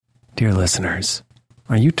Dear listeners,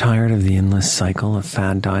 are you tired of the endless cycle of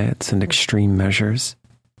fad diets and extreme measures?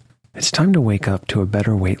 It's time to wake up to a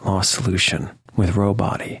better weight loss solution with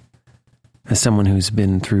Rowbody. As someone who's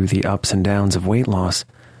been through the ups and downs of weight loss,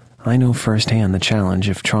 I know firsthand the challenge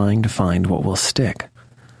of trying to find what will stick.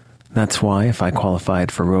 That's why if I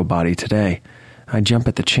qualified for Rowbody today, I'd jump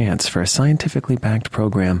at the chance for a scientifically backed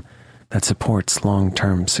program that supports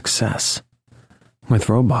long-term success. With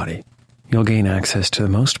Rowbody, you'll gain access to the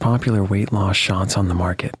most popular weight loss shots on the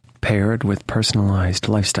market, paired with personalized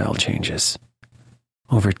lifestyle changes.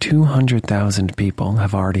 Over 200,000 people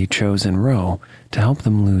have already chosen Row to help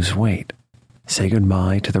them lose weight. Say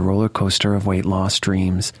goodbye to the roller coaster of weight loss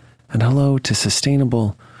dreams and hello to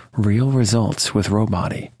sustainable, real results with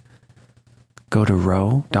Rowbody. Go to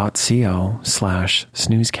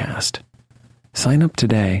row.co/snoozecast. Sign up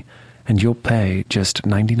today and you'll pay just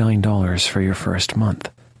 $99 for your first month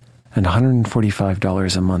and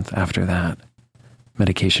 $145 a month after that.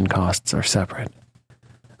 Medication costs are separate.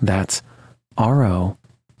 That's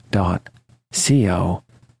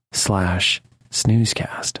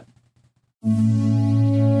ro.co/snoozecast.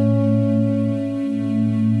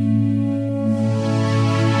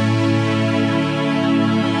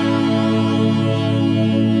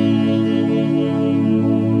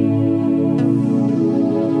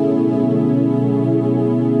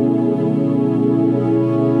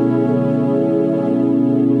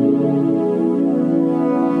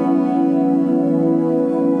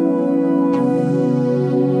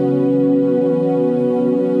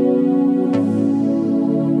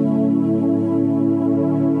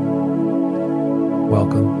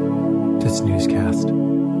 Welcome to Snoozecast,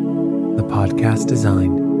 the podcast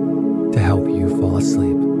designed to help you fall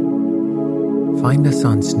asleep. Find us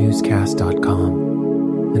on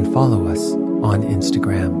snoozecast.com and follow us on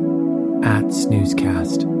Instagram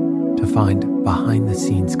 @snoozecast to find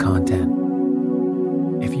behind-the-scenes content.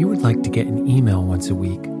 If you would like to get an email once a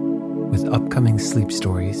week with upcoming sleep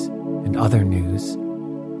stories and other news,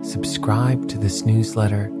 subscribe to this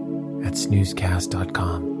newsletter at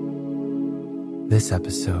snoozecast.com. This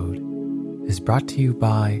episode is brought to you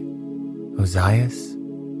by Ozias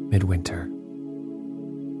Midwinter.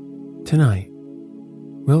 Tonight,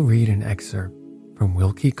 we'll read an excerpt from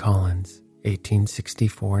Wilkie Collins'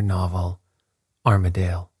 1864 novel,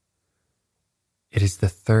 Armadale. It is the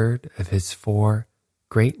third of his 4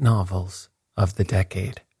 great novels of the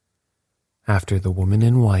decade, after The Woman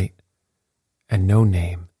in White and No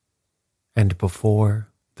Name, and before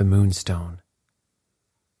The Moonstone.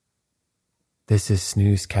 This is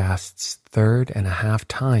Snoozecast's 3.5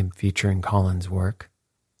 time featuring Collins' work.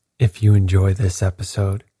 If you enjoy this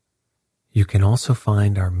episode, you can also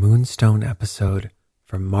find our Moonstone episode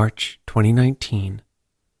from March 2019,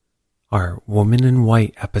 our Woman in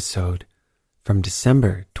White episode from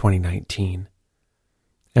December 2019,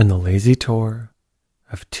 and the Lazy Tour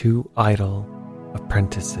of 2 Idle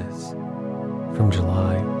Apprentices from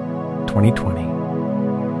July 2020,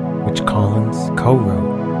 which Collins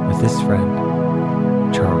co-wrote with his friend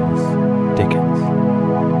Charles Dickens.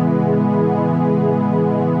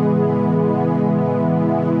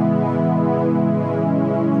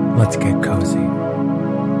 Let's get cozy.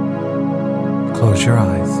 Close your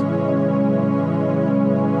eyes.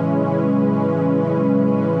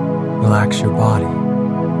 Relax your body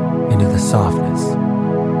into the softness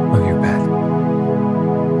of your bed.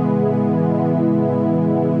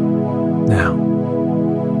 Now,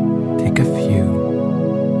 take a few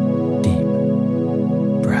deep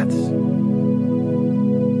breaths.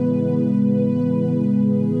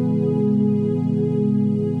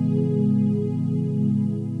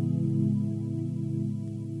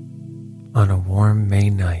 On a warm May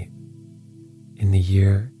night in the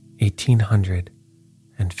year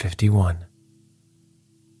 1851,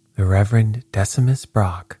 the Reverend Decimus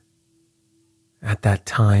Brock, at that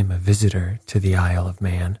time a visitor to the Isle of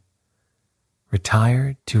Man,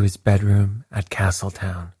 retired to his bedroom at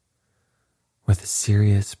Castletown with a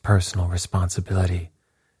serious personal responsibility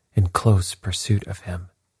in close pursuit of him,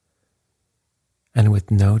 and with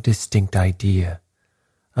no distinct idea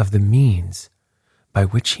of the means by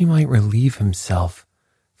which he might relieve himself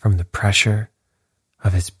from the pressure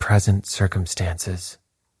of his present circumstances.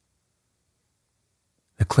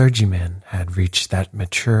 The clergyman had reached that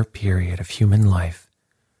mature period of human life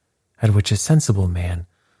at which a sensible man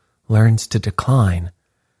learns to decline,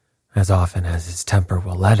 as often as his temper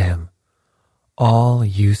will let him, all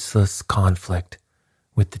useless conflict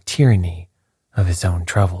with the tyranny of his own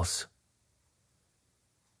troubles.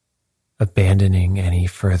 Abandoning any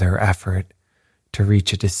further effort to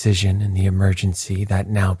reach a decision in the emergency that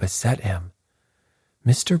now beset him,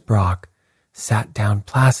 Mr. Brock sat down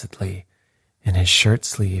placidly in his shirt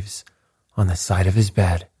sleeves on the side of his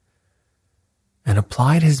bed and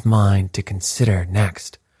applied his mind to consider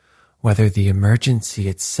next whether the emergency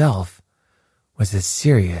itself was as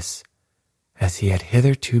serious as he had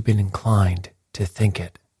hitherto been inclined to think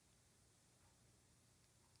it.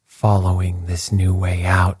 Following this new way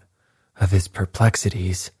out of his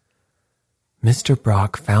perplexities, Mr.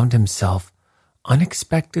 Brock found himself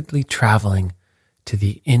unexpectedly traveling to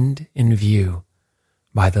the end in view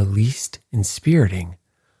by the least inspiriting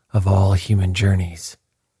of all human journeys,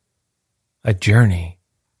 a journey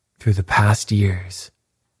through the past years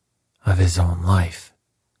of his own life.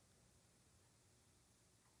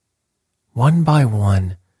 One by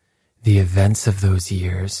one, the events of those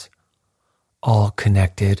years, all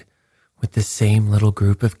connected with the same little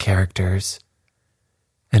group of characters,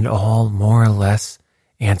 and all more or less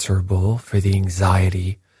answerable for the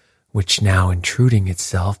anxiety which now intruding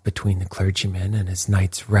itself between the clergyman and his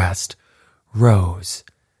night's rest, rose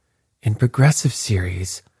in progressive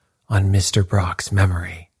series on Mr. Brock's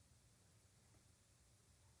memory.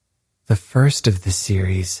 The first of the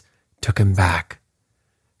series took him back,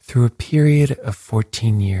 through a period of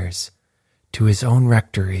 14 years, to his own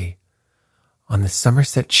rectory on the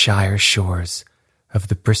Somersetshire shores of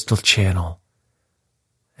the Bristol Channel,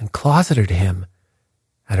 and closeted him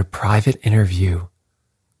at a private interview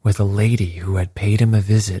with a lady who had paid him a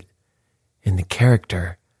visit in the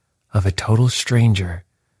character of a total stranger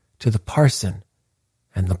to the parson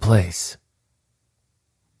and the place.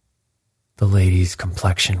 The lady's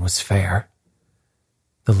complexion was fair.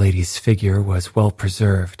 The lady's figure was well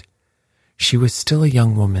preserved. She was still a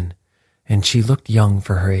young woman, and she looked young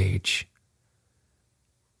for her age.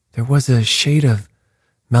 There was a shade of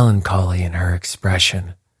melancholy in her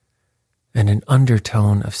expression, and an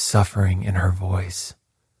undertone of suffering in her voice.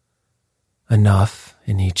 Enough,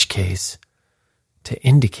 in each case, to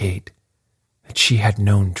indicate that she had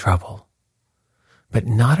known trouble, but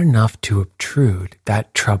not enough to obtrude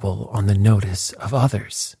that trouble on the notice of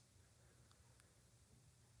others.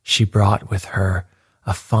 She brought with her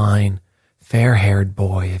a fine, fair-haired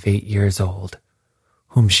boy of 8 years old,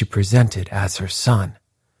 whom she presented as her son,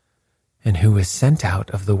 and who was sent out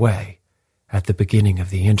of the way at the beginning of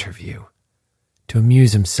the interview to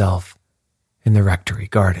amuse himself in the rectory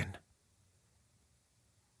garden.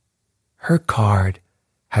 Her card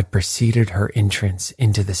had preceded her entrance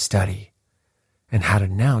into the study and had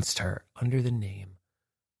announced her under the name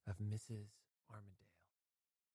of Mrs.